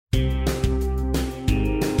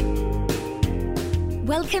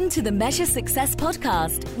Welcome to the Measure Success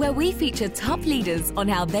podcast, where we feature top leaders on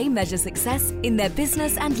how they measure success in their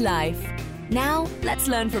business and life. Now, let's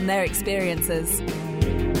learn from their experiences.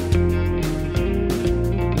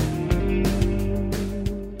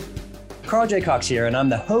 Carl J. Cox here, and I'm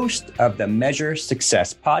the host of the Measure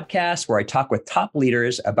Success podcast, where I talk with top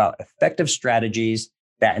leaders about effective strategies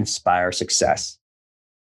that inspire success.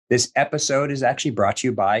 This episode is actually brought to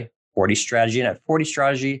you by 40 Strategy, and at 40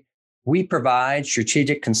 Strategy, we provide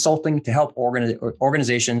strategic consulting to help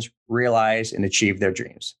organizations realize and achieve their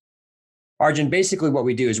dreams. Arjun, basically what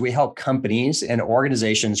we do is we help companies and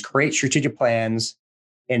organizations create strategic plans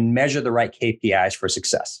and measure the right KPIs for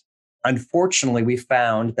success. Unfortunately, we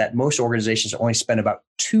found that most organizations only spend about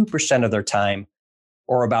 2% of their time,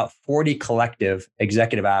 or about 40 collective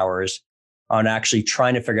executive hours, on actually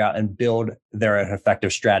trying to figure out and build their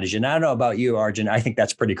effective strategy. And I don't know about you, Arjun, I think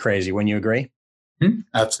that's pretty crazy. Wouldn't you agree?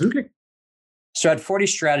 Absolutely. So at 40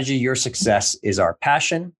 Strategy, your success is our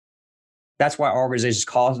passion. That's why organizations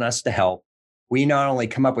call on us to help. We not only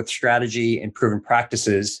come up with strategy and proven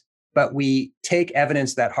practices, but we take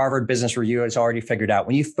evidence that Harvard Business Review has already figured out.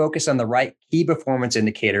 When you focus on the right key performance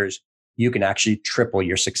indicators, you can actually triple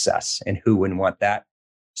your success. And who wouldn't want that?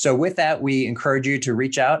 So with that, we encourage you to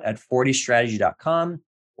reach out at 40strategy.com,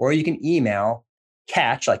 or you can email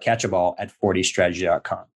catch, like catch a ball, at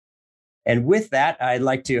 40strategy.com. And with that, I'd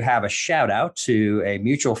like to have a shout out to a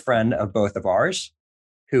mutual friend of both of ours,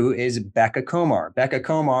 who is Becca Komar. Becca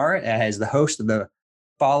Komar is the host of the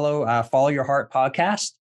Follow Your Heart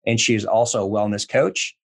podcast, and she is also a wellness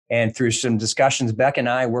coach. And through some discussions, Becca and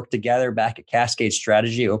I worked together back at Cascade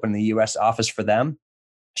Strategy, opened the U.S. office for them.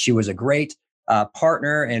 She was a great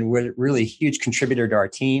partner and really huge contributor to our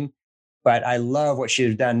team. But I love what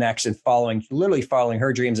she's done next and literally following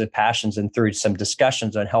her dreams and passions, and through some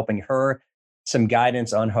discussions on helping her, some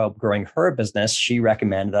guidance on help growing her business. She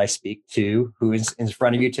recommended I speak to who is in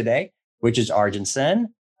front of you today, which is Arjun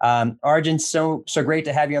Sen. Arjun, so great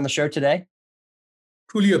to have you on the show today.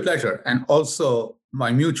 Truly a pleasure. And also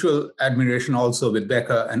my mutual admiration also with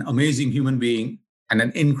Becca, an amazing human being and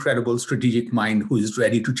an incredible strategic mind who is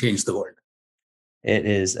ready to change the world. It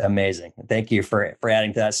is amazing. Thank you for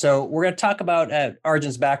adding to that. So we're going to talk about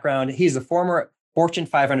Arjun's background. He's a former Fortune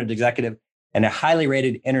 500 executive and a highly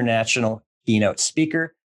rated international keynote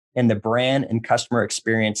speaker in the brand and customer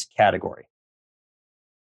experience category.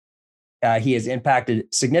 He has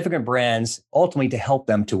impacted significant brands ultimately to help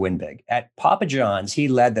them to win big. At Papa John's, he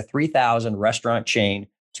led the 3,000 restaurant chain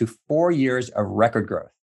to 4 years of record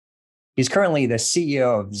growth. He's currently the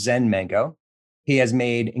CEO of Zen Mango. He has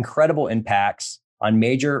made incredible impacts on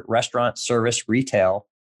major restaurant, service, retail,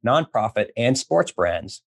 nonprofit, and sports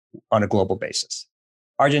brands on a global basis.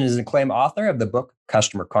 Arjun is an acclaimed author of the book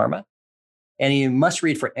Customer Karma, and he must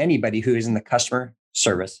read for anybody who is in the customer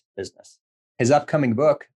service business. His upcoming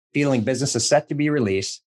book, Feeling Business, is set to be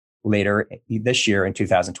released later this year in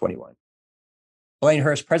 2021. Blaine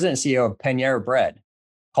Hurst, president and CEO of Panera Bread,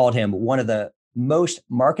 called him one of the most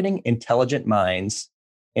marketing intelligent minds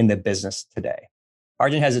in the business today.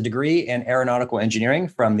 Arjun has a degree in aeronautical engineering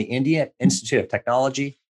from the Indian Institute of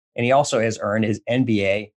Technology, and he also has earned his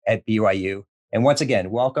MBA at BYU. And once again,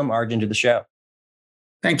 welcome Arjun to the show.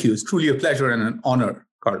 Thank you. It's truly a pleasure and an honor,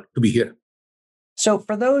 Carl, to be here. So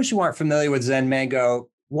for those who aren't familiar with Zen Mango,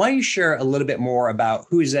 why don't you share a little bit more about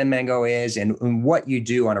who Zen Mango is and what you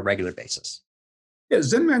do on a regular basis? Yeah,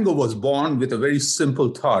 Zen Mango was born with a very simple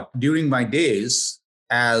thought. During my days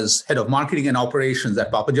as head of marketing and operations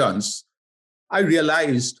at Papa John's, I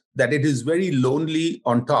realized that it is very lonely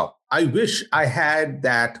on top. I wish I had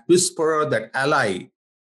that whisperer, that ally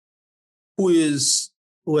who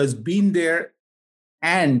has been there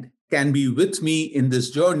and can be with me in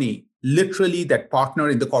this journey, literally that partner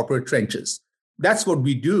in the corporate trenches. That's what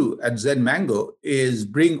we do at Zen Mango, is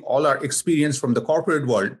bring all our experience from the corporate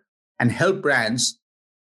world and help brands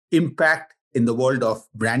impact in the world of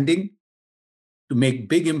branding, to make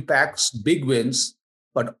big impacts, big wins,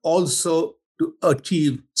 but also to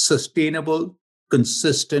achieve sustainable,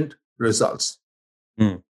 consistent results.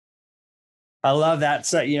 I love that.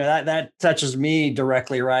 So, that touches me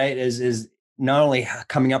directly, right? Is not only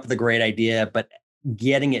coming up with a great idea, but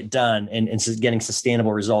getting it done and getting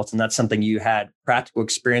sustainable results. And that's something you had practical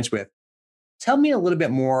experience with. Tell me a little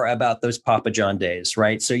bit more about those Papa John days,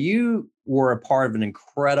 right? So you were a part of an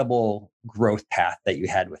incredible growth path that you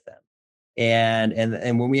had with them. And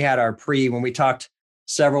when we had when we talked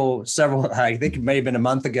several, I think it may have been a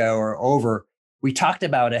month ago or over, we talked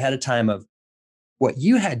about ahead of time of what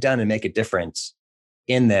you had done to make a difference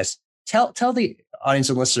in this. Tell the audience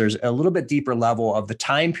and listeners a little bit deeper level of the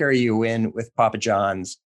time period you were in with Papa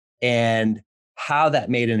John's and how that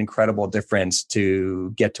made an incredible difference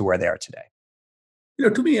to get to where they are today.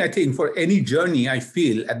 To me, I think for any journey, I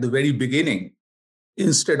feel at the very beginning,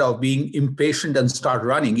 instead of being impatient and start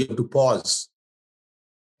running, you have to pause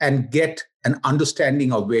and get an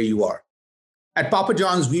understanding of where you are. At Papa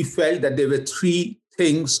John's, we felt that there were three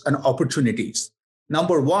things and opportunities.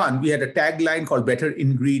 Number one, we had a tagline called Better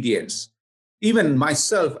Ingredients. Even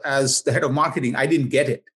myself, as the head of marketing, I didn't get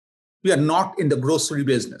it. We are not in the grocery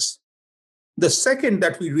business. The second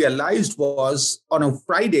that we realized was on a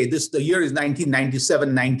Friday, the year is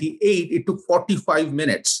 1997-98, it took 45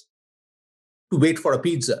 minutes to wait for a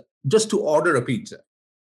pizza, just to order a pizza.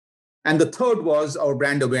 And the third was our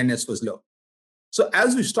brand awareness was low. So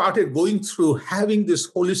as we started going through having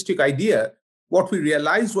this holistic idea, what we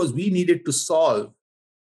realized was we needed to solve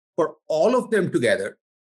for all of them together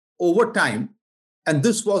over time. And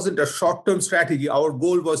this wasn't a short-term strategy. Our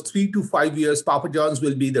goal was 3 to 5 years. Papa John's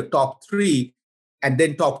will be the top 3 and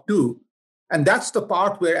then top 2. And that's the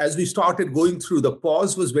part where, as we started going through, the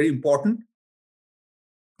pause was very important.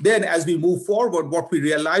 Then as we move forward, what we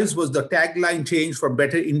realized was the tagline changed from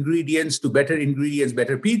Better Ingredients to Better Ingredients,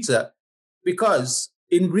 Better Pizza, because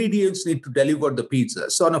ingredients need to deliver the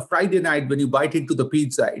pizza. So on a Friday night, when you bite into the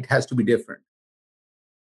pizza, it has to be different.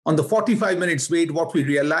 On the 45 minutes wait, what we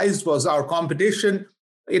realized was our competition,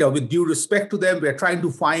 with due respect to them, we're trying to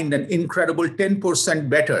find an incredible 10%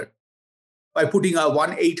 better by putting a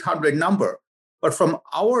 1-800 number. But from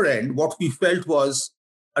our end, what we felt was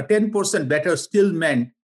a 10% better still meant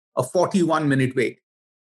a 41-minute wait.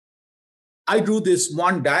 I drew this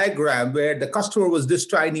one diagram where the customer was this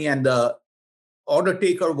tiny and the order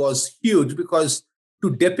taker was huge, because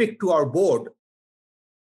to depict to our board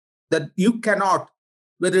that you cannot,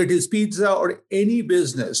 whether it is pizza or any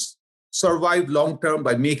business, survive long-term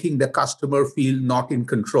by making the customer feel not in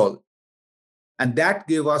control. And that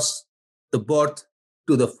gave us the birth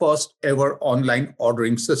to the first ever online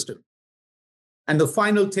ordering system. And the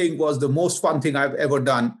final thing was the most fun thing I've ever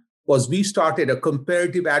done was we started a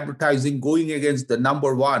comparative advertising going against the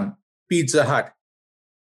number one, Pizza Hut.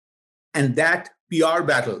 And that PR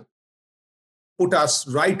battle put us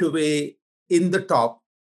right away in the top.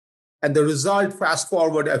 And the result, fast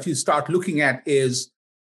forward, if you start looking at, is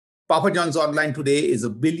Papa John's online today is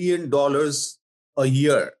 $1 billion a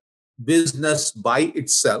year business by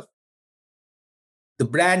itself. The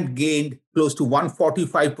brand gained close to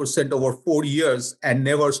 145% over 4 years and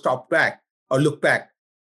never stopped back or looked back.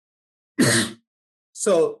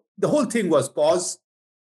 So the whole thing was pause,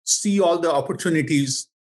 see all the opportunities,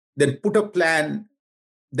 then put a plan.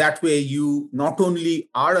 That way you not only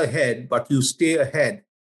are ahead, but you stay ahead.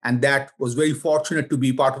 And that was very fortunate to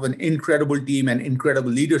be part of an incredible team and incredible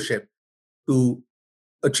leadership to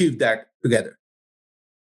achieve that together.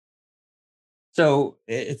 So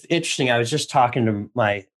it's interesting. I was just talking to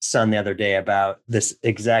my son the other day about this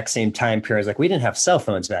exact same time period. Like, we didn't have cell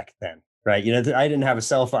phones back then, right? I didn't have a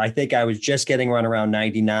cell phone. I think I was just getting one around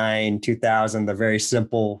 99, 2000, the very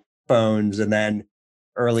simple phones. And then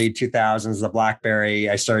early 2000s, the BlackBerry,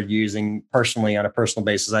 I started using personally on a personal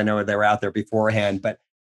basis. I know they were out there beforehand, but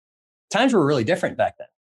times were really different back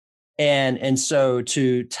then. And so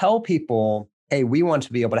to tell people, hey, we want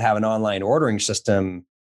to be able to have an online ordering system,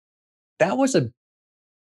 that was a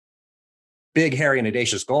big, hairy, and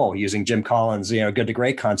audacious goal using Jim Collins', good to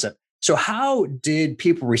great concept. So how did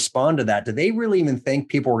people respond to that? Did they really even think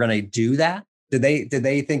people were going to do that? Did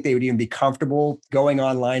they think they would even be comfortable going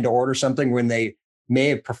online to order something when they may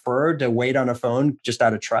have preferred to wait on a phone just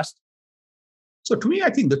out of trust? So to me,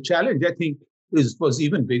 I think the challenge, was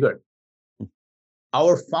even bigger.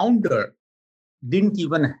 Our founder didn't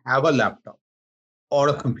even have a laptop or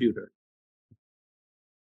a computer.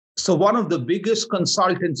 So one of the biggest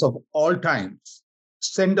consultants of all times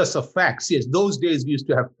sent us a fax. Yes, those days we used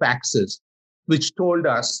to have faxes, which told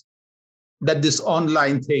us that this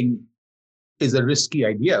online thing is a risky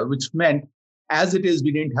idea, which meant, as it is,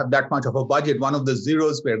 we didn't have that much of a budget. One of the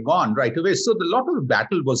zeros were gone right away. So a lot of the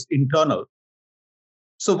battle was internal.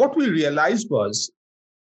 So what we realized was,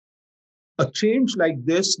 a change like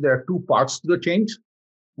this, there are two parts to the change.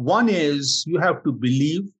 One is you have to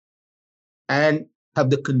believe and have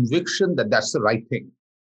the conviction that that's the right thing.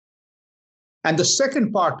 And the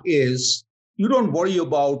second part is you don't worry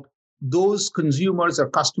about those consumers or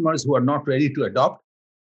customers who are not ready to adopt.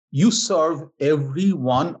 You serve every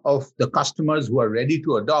one of the customers who are ready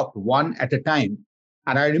to adopt one at a time.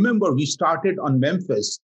 And I remember we started on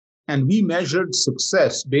Memphis and we measured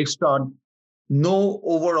success based on no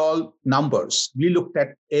overall numbers. We looked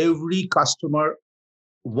at every customer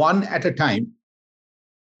one at a time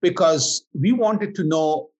because we wanted to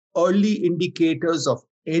know early indicators of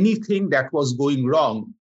anything that was going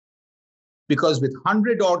wrong. Because with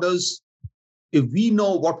 100 orders, if we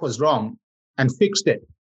know what was wrong and fixed it,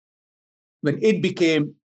 when it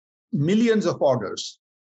became millions of orders,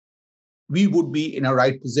 we would be in a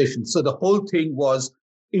right position. So the whole thing was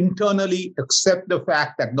internally accept the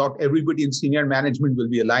fact that not everybody in senior management will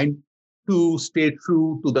be aligned, to stay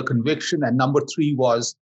true to the conviction. And number three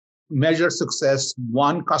was measure success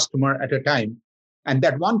one customer at a time. And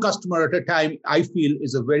that one customer at a time, I feel,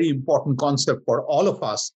 is a very important concept for all of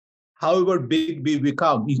us. However big we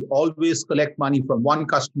become, we always collect money from one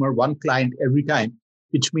customer, one client every time,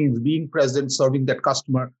 which means being present, serving that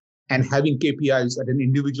customer, and having KPIs at an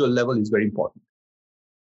individual level is very important.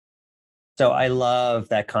 So I love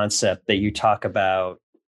that concept that you talk about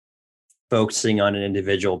focusing on an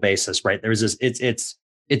individual basis, right? There's this,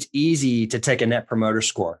 it's easy to take a net promoter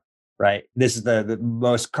score, right? This is the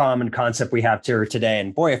most common concept we have here today.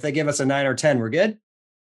 And boy, if they give us a 9 or 10, we're good,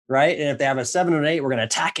 right? And if they have a 7 or an 8, we're going to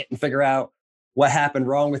attack it and figure out what happened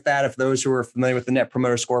wrong with that. If those who are familiar with the net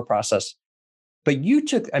promoter score process, but you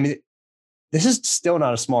took, I mean, this is still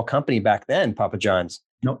not a small company back then, Papa John's.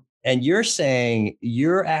 Nope. And you're saying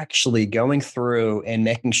you're actually going through and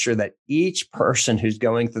making sure that each person who's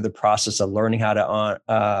going through the process of learning how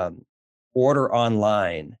to order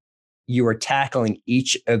online, you are tackling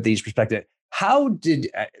each of these perspectives. How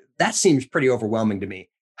did that seems pretty overwhelming to me?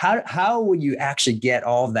 How would you actually get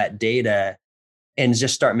all of that data and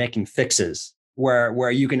just start making fixes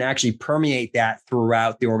where you can actually permeate that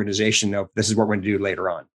throughout the organization of this is what we're going to do later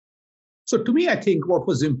on? So to me, I think what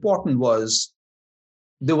was important was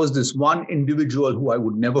there was this one individual who I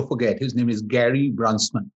would never forget. His name is Gary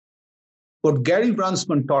Brunsman. What Gary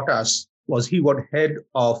Brunsman taught us was he was head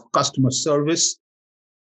of customer service.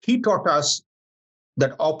 He taught us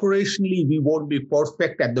that operationally we won't be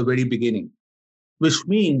perfect at the very beginning, which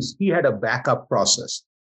means he had a backup process.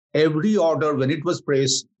 Every order, when it was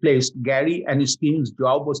placed, Gary and his team's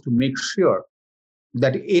job was to make sure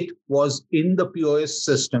that it was in the POS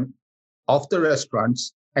system of the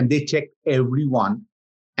restaurants, and they checked every one.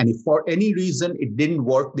 And if for any reason it didn't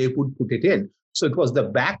work, they would put it in. So it was the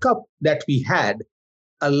backup that we had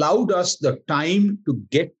allowed us the time to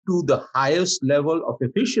get to the highest level of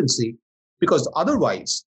efficiency, because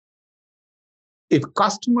otherwise, if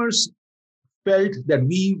customers felt that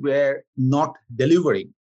we were not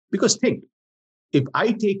delivering, because think, if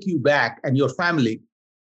I take you back and your family,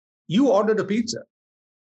 you ordered a pizza.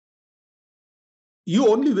 You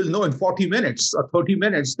only will know in 40 minutes or 30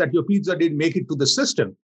 minutes that your pizza didn't make it to the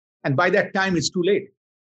system. And by that time, it's too late.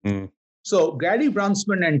 So Gary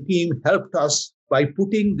Brunsman and team helped us by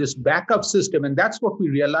putting this backup system. And that's what we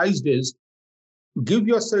realized is give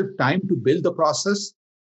yourself time to build the process,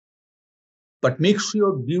 but make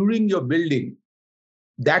sure during your building,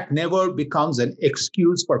 that never becomes an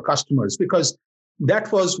excuse for customers. Because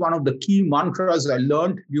that was one of the key mantras I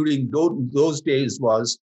learned during those days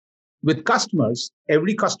was with customers,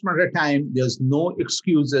 every customer at a time, there's no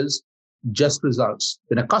excuses, just results.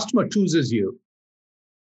 When a customer chooses you,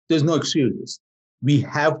 there's no excuses. We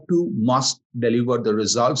must deliver the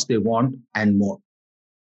results they want and more.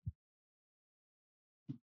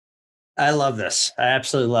 I love this. I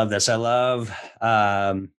absolutely love this. I love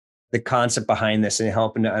the concept behind this and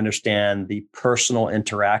helping to understand the personal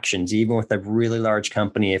interactions, even with a really large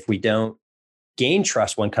company. If we don't gain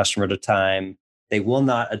trust one customer at a time, they will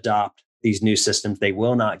not adopt these new systems. They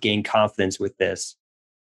will not gain confidence with this.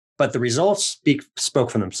 But the results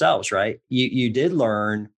spoke for themselves, right? You did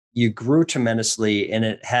learn, you grew tremendously, and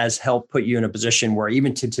it has helped put you in a position where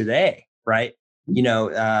even to today, right?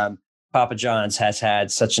 Papa John's has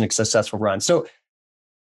had such an successful run. So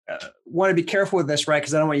want to be careful with this, right?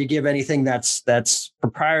 Because I don't want you to give anything that's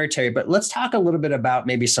proprietary, but let's talk a little bit about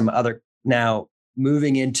maybe some other, now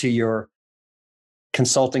moving into your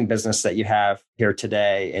consulting business that you have here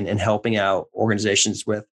today and helping out organizations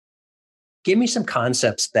with. Give me some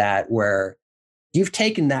concepts where you've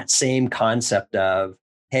taken that same concept of,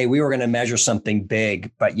 hey, we were going to measure something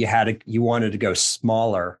big, but you wanted to go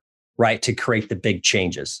smaller, right, to create the big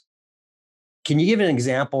changes. Can you give an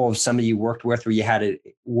example of somebody you worked with where you had to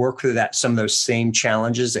work through some of those same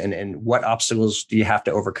challenges and what obstacles do you have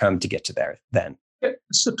to overcome to get to there then?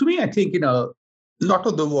 So to me, I think, a lot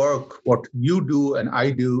of the work, what you do and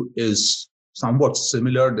I do is somewhat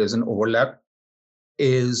similar. There's an overlap.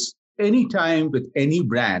 Is anytime with any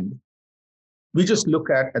brand, we just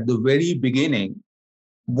look at the very beginning,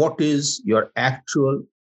 what is your actual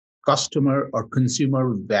customer or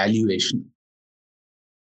consumer valuation?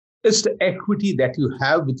 It's the equity that you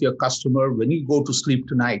have with your customer when you go to sleep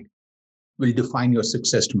tonight will define your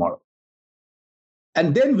success tomorrow.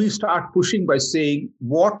 And then we start pushing by saying,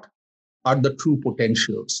 what are the true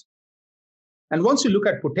potentials? And once you look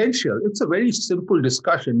at potential, it's a very simple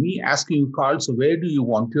discussion. Me asking you, Carl, so where do you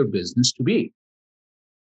want your business to be?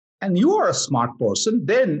 And you are a smart person.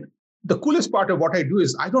 Then the coolest part of what I do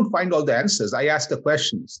is I don't find all the answers. I ask the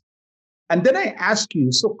questions. And then I ask you,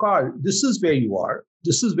 so Carl, this is where you are.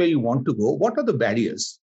 This is where you want to go. What are the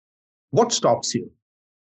barriers? What stops you?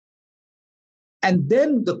 And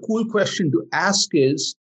then the cool question to ask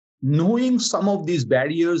is, knowing some of these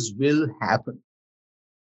barriers will happen,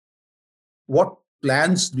 what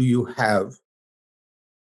plans do you have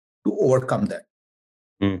to overcome that?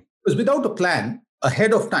 Because without a plan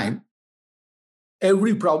ahead of time,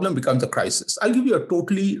 every problem becomes a crisis. I'll give you a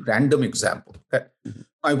totally random example. Okay?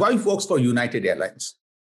 My wife works for United Airlines.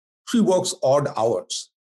 She works odd hours.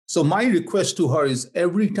 So my request to her is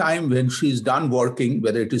every time when she's done working,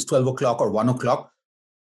 whether it is 12 o'clock or 1 o'clock,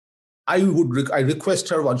 I request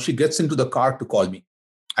her once she gets into the car to call me.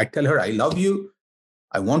 I tell her, I love you.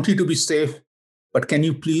 I want you to be safe, but can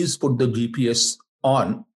you please put the GPS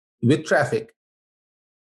on with traffic?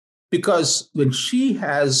 Because when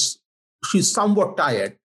she's somewhat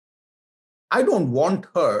tired, I don't want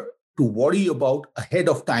her to worry about ahead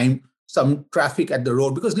of time some traffic at the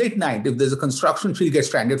road, because late night, if there's a construction, she'll get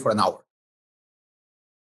stranded for an hour.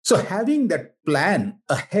 So having that plan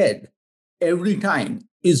ahead every time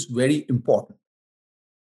is very important.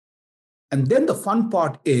 And then the fun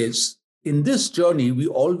part is, in this journey, we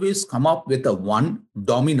always come up with a one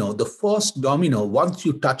domino. The first domino, once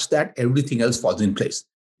you touch that, everything else falls in place.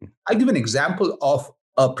 I'll give an example of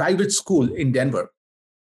a private school in Denver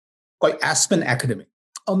called Aspen Academy.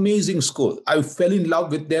 Amazing school. I fell in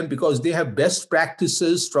love with them because they have best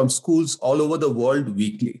practices from schools all over the world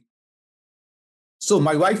weekly. So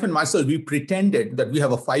my wife and myself, we pretended that we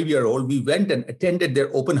have a 5-year-old. We went and attended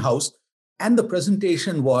their open house, and the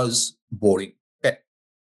presentation was boring.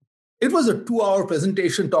 It was a 2-hour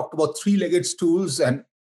presentation, talked about 3-legged stools, and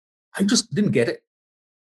I just didn't get it.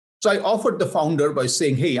 So I offered the founder by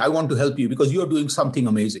saying, hey, I want to help you because you're doing something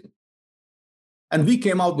amazing. And we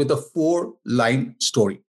came out with a 4-line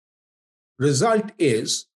story. Result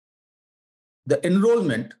is the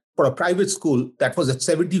enrollment for a private school that was at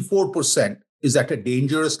 74% is at a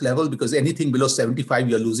dangerous level, because anything below 75,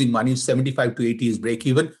 you're losing money. 75 to 80 is break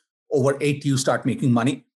even. Over 80, you start making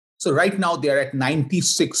money. So right now they're at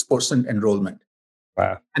 96% enrollment.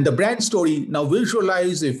 Wow. And the brand story, now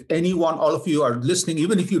visualize, if anyone, all of you are listening,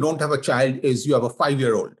 even if you don't have a child, is you have a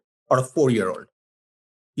 5-year-old or a 4-year-old.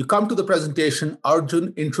 You come to the presentation,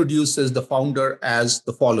 Arjun introduces the founder as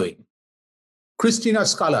the following. Christina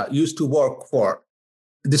Scala used to work for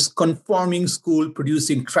this conforming school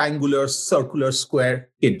producing triangular, circular, square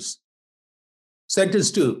kids.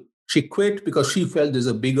 Sentence 2, she quit because she felt there's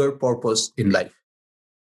a bigger purpose in life.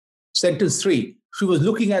 Sentence 3, she was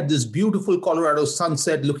looking at this beautiful Colorado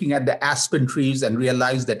sunset, looking at the aspen trees, and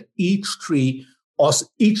realized that each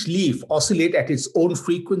leaf oscillate at its own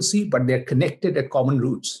frequency, but they're connected at common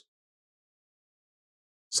roots.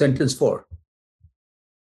 Sentence 4,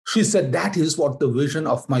 she said, that is what the vision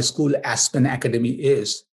of my school, Aspen Academy,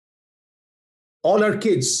 is. All our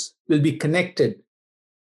kids will be connected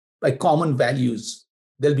by common values.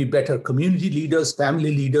 They'll be better community leaders,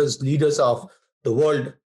 family leaders, leaders of the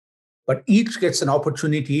world, but each gets an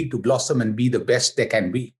opportunity to blossom and be the best they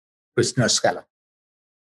can be. Christina Scala.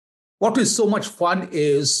 What is so much fun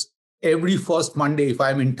is every first Monday, if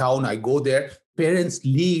I'm in town, I go there, parents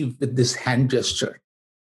leave with this hand gesture.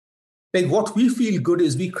 Like, what we feel good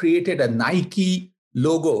is we created a Nike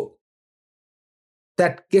logo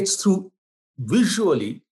that gets through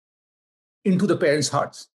visually into the parents'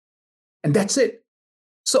 hearts. And that's it.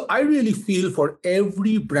 So I really feel for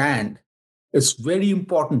every brand, it's very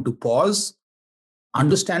important to pause,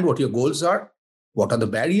 understand what your goals are, what are the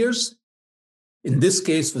barriers. In this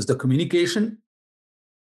case was the communication,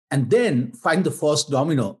 and then find the first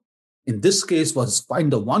domino. In this case was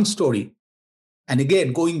find the one story. And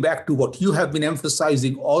again, going back to what you have been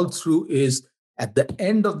emphasizing all through is, at the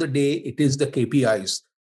end of the day, it is the KPIs.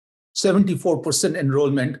 74%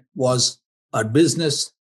 enrollment was a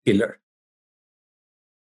business killer.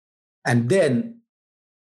 And then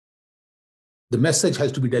the message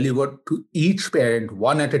has to be delivered to each parent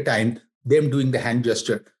one at a time, them doing the hand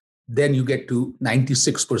gesture. Then you get to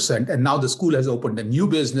 96%. And now the school has opened a new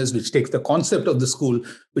business, which takes the concept of the school,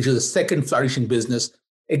 which is a second flourishing business.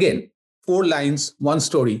 Again, 4 lines, one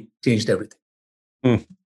story, changed everything.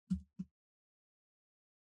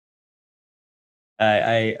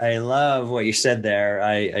 I love what you said there.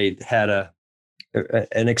 I had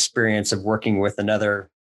an experience of working with another.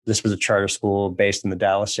 This was a charter school based in the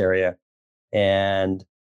Dallas area, And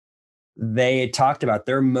they talked about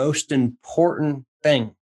their most important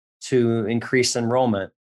thing to increase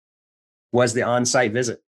enrollment was the on-site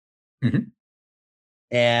visit. Mm-hmm.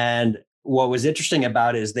 And what was interesting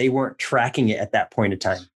about it is they weren't tracking it at that point in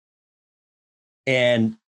time.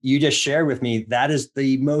 And you just shared with me, that is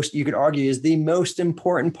the most, you could argue, is the most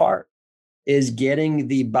important part, is getting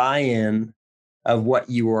the buy-in of what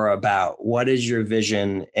you are about. What is your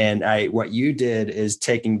vision? And what you did is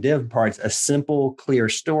taking div parts, a simple, clear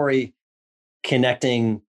story,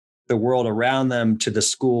 connecting the world around them to the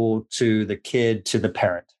school, to the kid, to the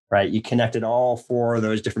parent, right? You connected all four of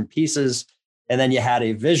those different pieces. And then you had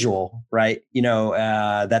a visual, right?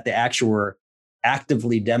 That the actual were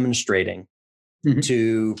actively demonstrating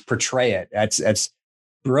to portray it. That's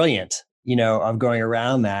brilliant, of going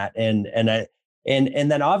around that. And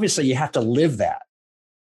then obviously you have to live that,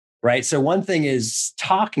 right? So one thing is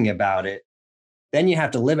talking about it, then you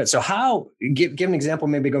have to live it. So give an example,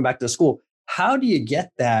 maybe going back to the school, how do you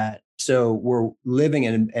get that? So we're living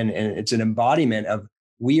and it's an embodiment of,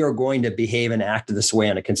 we are going to behave and act this way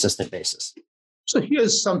on a consistent basis. So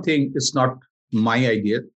here's something, it's not my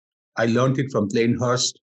idea. I learned it from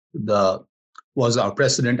Plainhurst, was our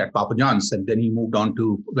president at Papa John's, and then he went on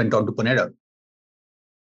to Panera.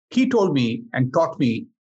 He told me and taught me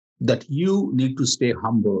that you need to stay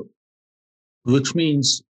humble, which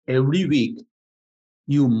means every week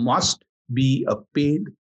you must be a paid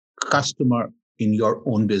customer in your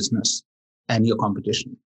own business and your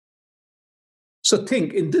competition. So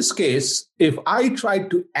think, in this case, if I tried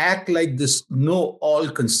to act like this know-all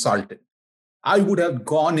consultant, I would have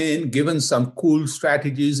gone in, given some cool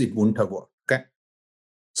strategies, it wouldn't have worked. Okay.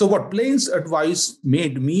 So what Plain's advice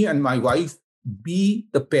made me and my wife be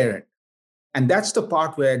the parent. And that's the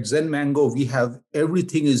part where at Zen Mango, we have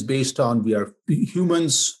everything is based on, we are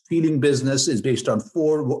humans, feeling business is based on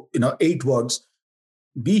 8 words.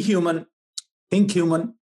 Be human, think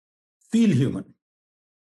human, feel human.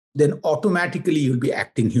 Then automatically you'll be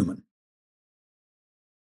acting human.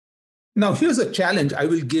 Now, here's a challenge I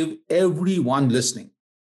will give everyone listening.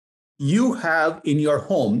 You have in your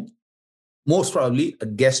home, most probably, a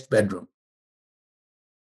guest bedroom.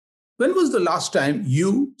 When was the last time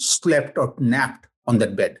you slept or napped on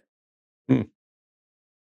that bed?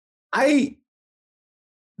 I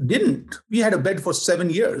didn't. We had a bed for 7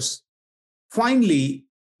 years. Finally,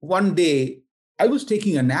 one day, I was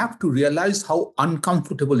taking a nap to realize how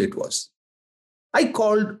uncomfortable it was. I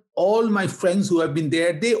called all my friends who have been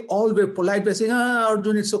there. They all were polite by saying,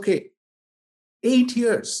 Arjun, it's okay. 8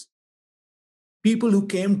 years. People who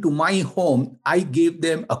came to my home, I gave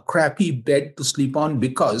them a crappy bed to sleep on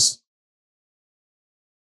because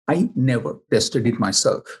I never tested it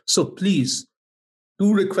myself. So please,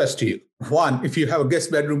 2 requests to you. 1, if you have a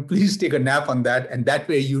guest bedroom, please take a nap on that. And that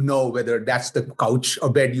way you know whether that's the couch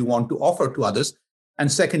or bed you want to offer to others.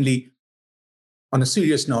 And secondly, on a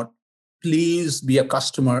serious note, please be a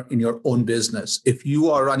customer in your own business. If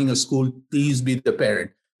you are running a school, please be the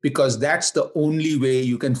parent, because that's the only way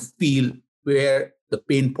you can feel where the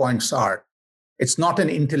pain points are. It's not an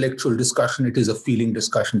intellectual discussion. It is a feeling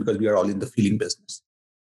discussion, because we are all in the feeling business.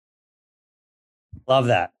 Love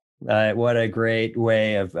that. What a great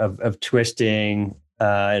way of twisting.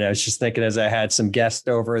 And I was just thinking, as I had some guests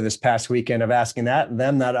over this past weekend, of asking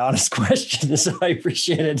them that honest question. So I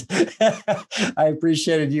appreciated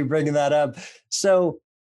you bringing that up. So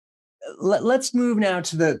let's move now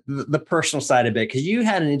to the personal side a bit, because you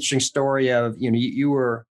had an interesting story of, you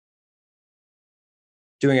were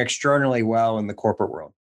doing extraordinarily well in the corporate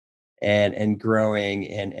world and growing,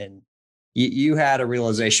 and you had a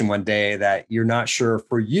realization one day that you're not sure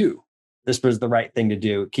for you this was the right thing to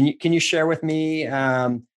do. Can you share with me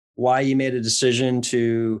why you made a decision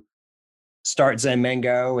to start Zen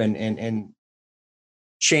Mango and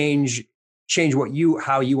change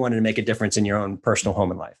how you wanted to make a difference in your own personal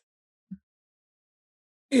home and life?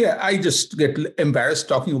 Yeah, I just get embarrassed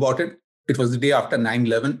talking about it. It was the day after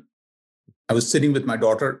 9/11. I was sitting with my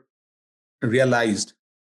daughter and realized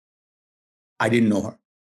I didn't know her.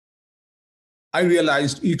 I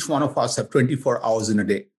realized each one of us have 24 hours in a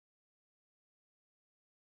day.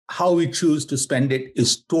 How we choose to spend it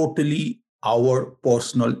is totally our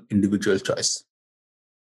personal individual choice.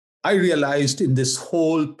 I realized in this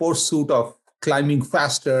whole pursuit of climbing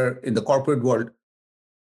faster in the corporate world,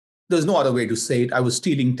 there's no other way to say it. I was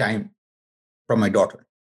stealing time from my daughter.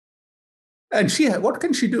 And what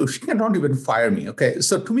can she do? She cannot even fire me. Okay.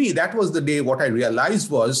 So to me, that was the day. What I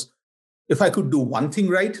realized was, if I could do one thing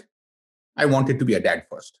right, I wanted to be a dad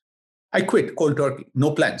first. I quit cold turkey,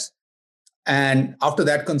 no plans. And after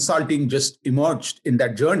that, consulting just emerged in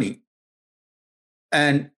that journey.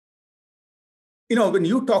 And When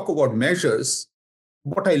you talk about measures,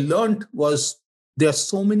 what I learned was there are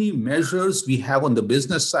so many measures we have on the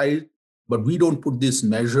business side, but we don't put these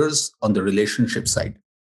measures on the relationship side.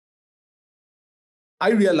 I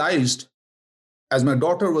realized as my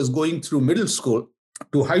daughter was going through middle school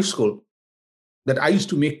to high school that I used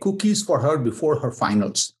to make cookies for her before her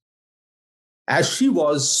finals. As she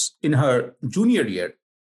was in her junior year,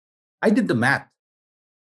 I did the math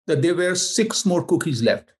that there were 6 more cookies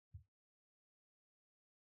left.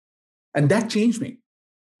 And that changed me.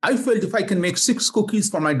 I felt if I can make 6 cookies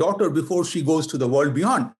for my daughter before she goes to the world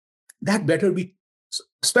beyond, that better be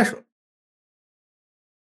special.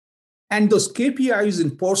 And those KPIs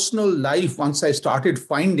in personal life, once I started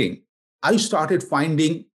finding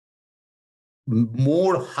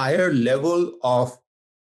more higher level of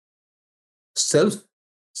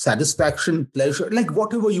self-satisfaction, pleasure, like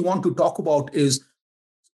whatever you want to talk about is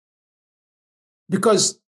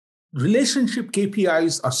because relationship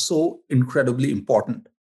KPIs are so incredibly important.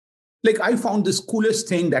 Like I found this coolest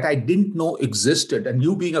thing that I didn't know existed, and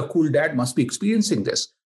you being a cool dad must be experiencing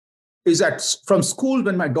this, is that from school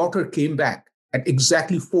when my daughter came back at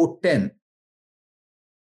exactly 4:10,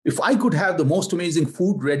 if I could have the most amazing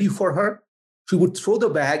food ready for her, she would throw the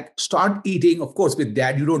bag, start eating. Of course, with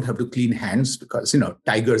dad, you don't have to clean hands because,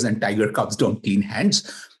 tigers and tiger cubs don't clean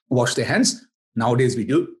hands, wash their hands. Nowadays we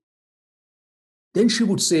do. Then she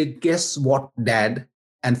would say, guess what, Dad?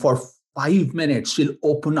 And for 5 minutes, she'll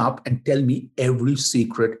open up and tell me every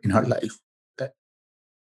secret in her life. Okay?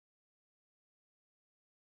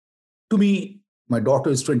 To me, my daughter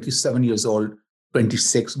is 27 years old,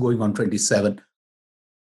 26, going on 27.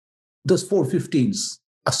 Those 4:15s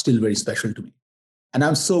are still very special to me. And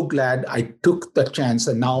I'm so glad I took the chance.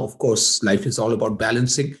 And now, of course, life is all about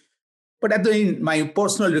balancing. But at the end, my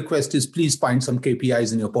personal request is please find some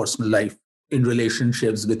KPIs in your personal life, in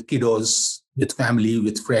relationships with kiddos, with family,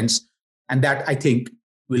 with friends. And that, I think,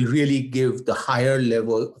 will really give the higher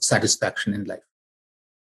level of satisfaction in life.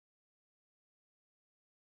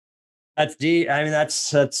 That's deep. I mean,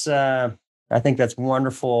 I think that's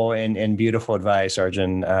wonderful and beautiful advice,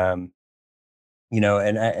 Arjun. And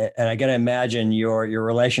I got to imagine your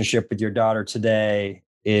relationship with your daughter today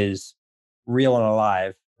is real and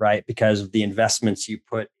alive, right? Because of the investments you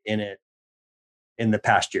put in it in the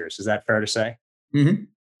past years. Is that fair to say? Mm-hmm.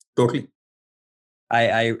 Totally.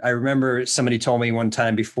 I remember somebody told me one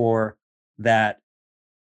time before that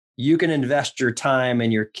you can invest your time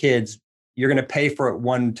in your kids. You're going to pay for it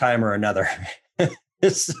one time or another.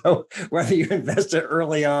 So whether you invest it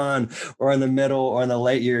early on or in the middle or in the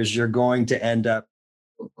late years, you're going to end up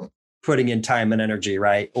putting in time and energy,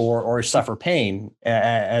 right? Or suffer pain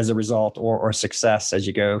as a result, or success as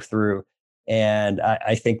you go through. And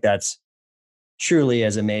I think that's truly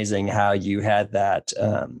as amazing how you had that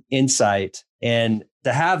insight and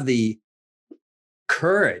to have the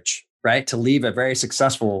courage, right, to leave a very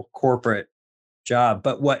successful corporate job.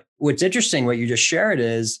 But what's interesting, what you just shared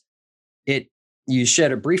is you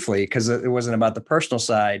shared it briefly because it wasn't about the personal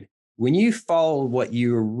side. When you follow what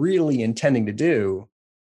you were really intending to do,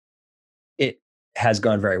 it has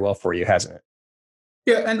gone very well for you, hasn't it?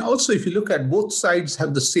 Yeah. And also, if you look at both sides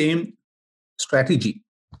have the same strategy.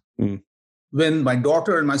 Mm. When my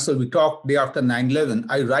daughter and myself, we talked day after 9/11,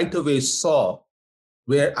 I right away saw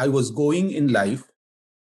where I was going in life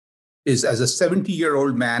is as a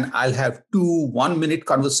 70-year-old man, I'll have 2 1-minute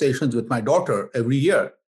conversations with my daughter every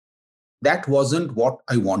year. That wasn't what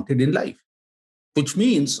I wanted in life, which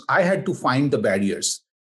means I had to find the barriers.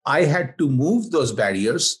 I had to move those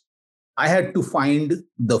barriers. I had to find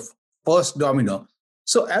the first domino.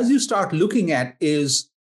 So as you start looking at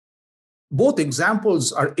is both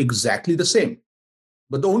examples are exactly the same.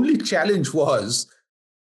 But the only challenge was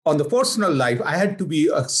on the personal life, I had to be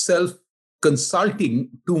a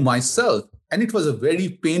self-consulting to myself. And it was a very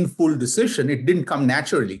painful decision. It didn't come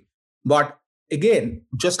naturally. But again,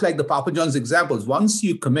 just like the Papa John's examples, once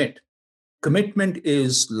you commitment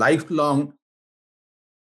is lifelong.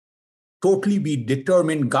 Totally be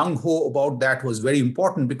determined, gung-ho about that was very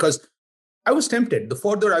important because I was tempted. The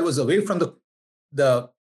further I was away from the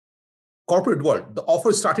corporate world, the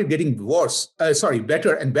offers started getting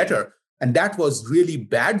better and better. And that was really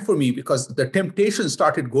bad for me because the temptation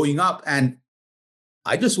started going up and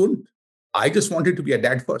I just wouldn't. I just wanted to be a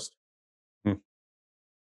dad first.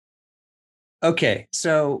 Okay,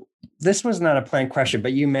 so this was not a planned question,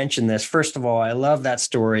 but you mentioned this. First of all, I love that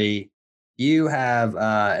story. You have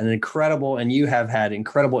you have had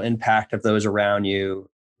incredible impact of those around you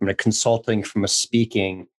from a consulting, from a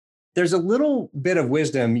speaking. There's a little bit of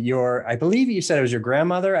wisdom I believe you said it was your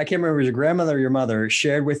grandmother. I can't remember if it was your grandmother or your mother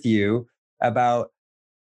shared with you about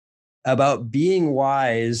about being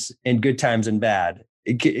wise in good times and bad.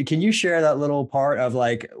 Can you share that little part of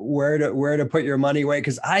like where to put your money away?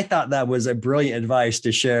 Because I thought that was a brilliant advice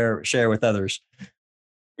to share with others.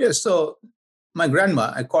 Yeah. So my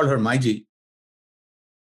grandma, I call her Maiji,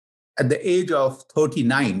 at the age of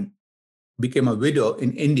 39, became a widow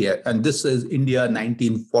in India. And this is India,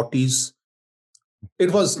 1940s.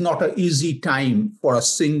 It was not an easy time for a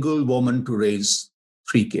single woman to raise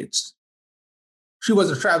 3 kids. She was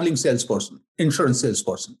a traveling salesperson, insurance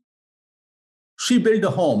salesperson. She built a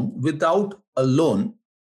home without a loan.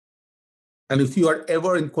 And if you are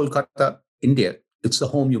ever in Kolkata, India, it's the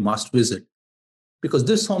home you must visit because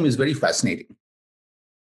this home is very fascinating.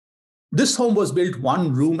 This home was built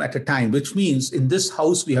 1 room at a time, which means in this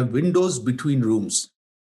house, we have windows between rooms.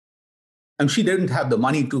 And she didn't have the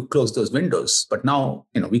money to close those windows. But now,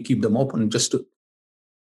 we keep them open just to.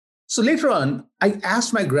 So later on, I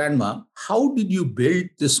asked my grandma, how did you build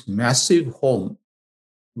this massive home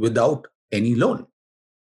without any loan?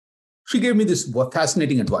 She gave me this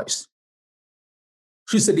fascinating advice.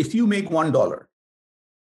 She said, if you make $1,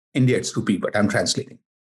 India it's rupee, but I'm translating,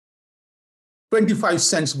 25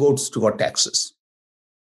 cents goes toward taxes.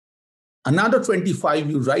 Another 25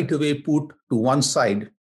 you right away put to one side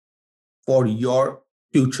for your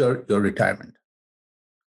future, your retirement.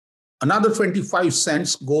 Another 25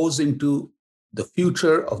 cents goes into the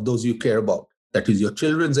future of those you care about. That is your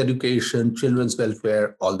children's education, children's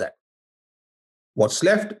welfare, all that. What's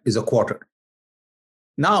left is a quarter.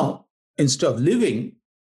 Now, instead of living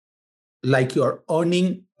like you're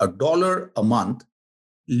earning $1 a month,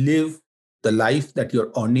 live the life that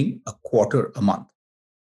you're earning a quarter a month.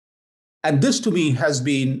 And this to me has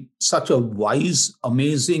been such a wise,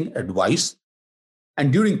 amazing advice.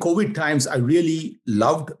 And during COVID times, I really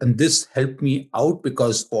loved, and this helped me out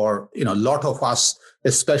because for a lot of us,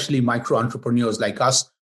 especially micro entrepreneurs like us,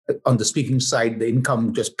 on the speaking side, the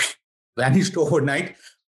income just vanished overnight.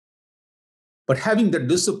 But having the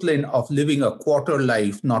discipline of living a quarter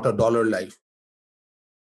life, not a dollar life,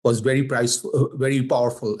 was very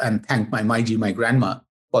powerful. And thank my Maiji, my grandma,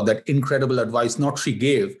 for that incredible advice. Not she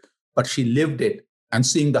gave, but she lived it. And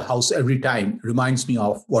seeing the house every time reminds me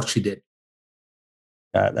of what she did.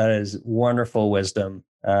 That is wonderful wisdom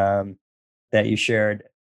that you shared.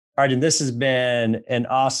 Arjun, this has been an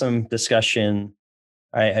awesome discussion.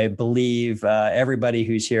 I believe everybody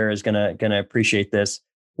who's here is gonna appreciate this.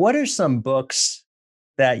 What are some books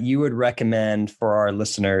that you would recommend for our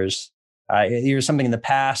listeners? Either something in the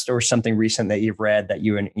past or something recent that you've read that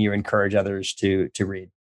you encourage others to read?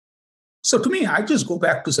 So to me, I just go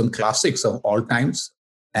back to some classics of all times.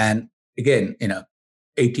 And again,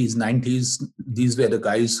 80s, 90s, these were the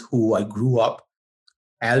guys who I grew up.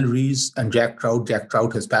 Al Ries and Jack Trout. Jack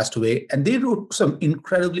Trout has passed away. And they wrote some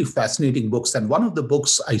incredibly fascinating books. And one of the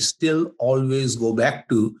books I still always go back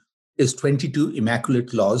to is 22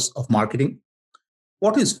 Immaculate Laws of Marketing.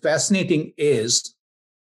 What is fascinating is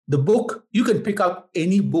the book, you can pick up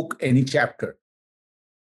any book, any chapter.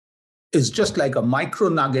 It's just like a micro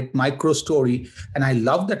nugget, micro story. And I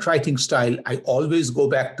love that writing style. I always go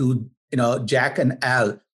back to, Jack and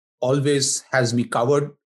Al always has me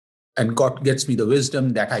covered and gets me the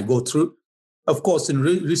wisdom that I go through. Of course, in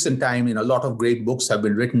recent time, a lot of great books have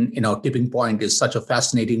been written. Tipping Point is such a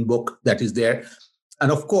fascinating book that is there.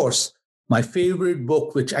 And of course, my favorite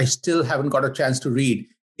book, which I still haven't got a chance to read,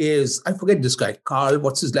 is, I forget this guy, Carl,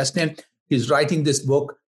 what's his last name? He's writing this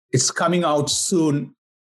book. It's coming out soon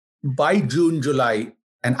by June, July.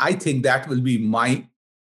 And I think that will be my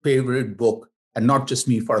favorite book, and not just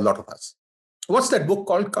me, for a lot of us. What's that book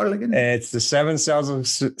called, Carl, again? It's The 7 Cells of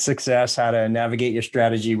Success, How to Navigate Your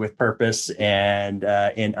Strategy with Purpose and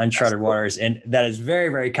in Uncharted Waters. And that is very,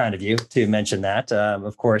 very kind of you to mention that.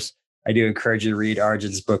 Of course, I do encourage you to read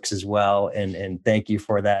Arjun's books as well. And thank you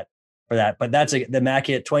for that. But that's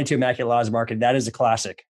the 22 Immaculate Laws of Marketing. That is a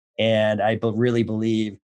classic. And I really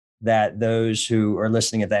believe that those who are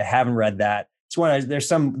listening, if they haven't read that,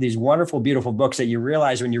 there's these wonderful, beautiful books that you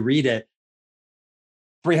realize when you read it,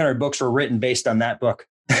 300 books were written based on that book.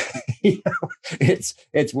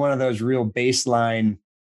 It's one of those real baseline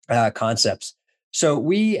concepts. So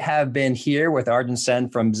we have been here with Arjun Sen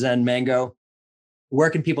from Zen Mango.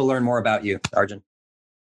 Where can people learn more about you, Arjun?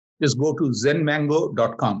 Just go to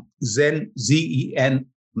zenmango.com. Zen, Z-E-N,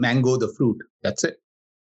 mango, the fruit. That's it.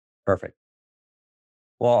 Perfect.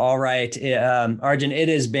 Well, all right.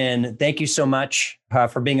 Arjun, thank you so much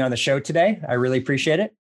for being on the show today. I really appreciate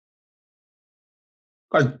it.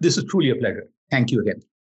 This is truly a pleasure. Thank you again.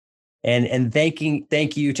 And thank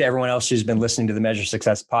you to everyone else who's been listening to the Measure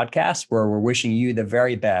Success podcast, where we're wishing you the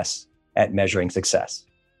very best at measuring success.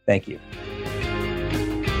 Thank you.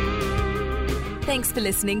 Thanks for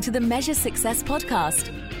listening to the Measure Success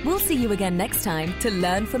podcast. We'll see you again next time to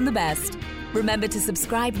learn from the best. Remember to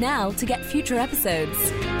subscribe now to get future episodes.